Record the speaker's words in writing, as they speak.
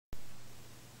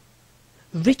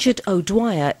Richard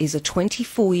Dwyer is a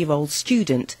 24-year-old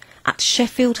student at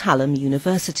Sheffield Hallam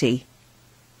University.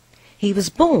 He was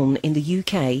born in the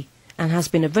UK and has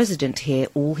been a resident here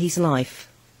all his life.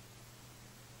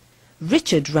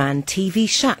 Richard ran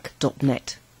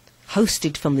tvshack.net,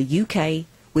 hosted from the UK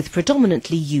with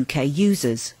predominantly UK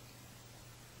users.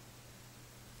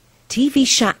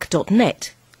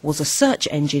 tvshack.net was a search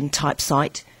engine type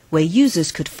site where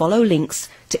users could follow links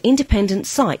to independent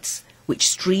sites which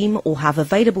stream or have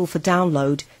available for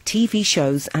download TV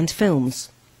shows and films.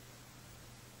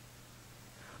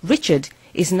 Richard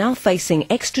is now facing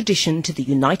extradition to the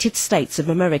United States of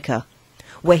America,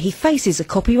 where he faces a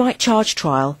copyright charge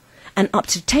trial and up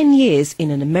to 10 years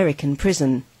in an American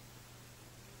prison.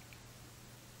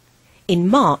 In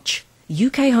March,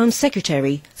 UK Home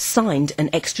Secretary signed an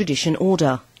extradition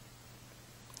order.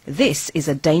 This is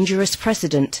a dangerous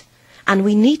precedent, and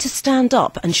we need to stand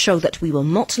up and show that we will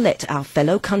not let our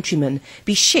fellow countryman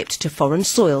be shipped to foreign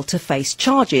soil to face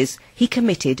charges he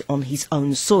committed on his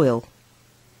own soil.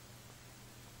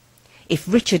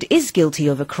 If Richard is guilty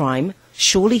of a crime,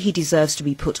 surely he deserves to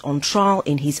be put on trial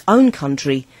in his own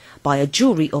country by a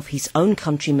jury of his own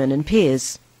countrymen and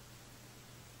peers.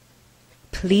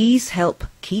 Please help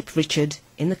keep Richard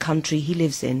in the country he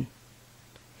lives in.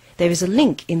 There is a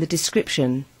link in the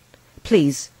description.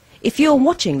 Please, if you are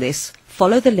watching this,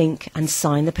 follow the link and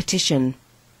sign the petition.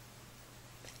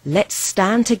 Let's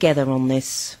stand together on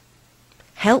this.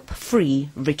 Help free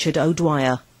Richard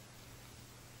Dwyer.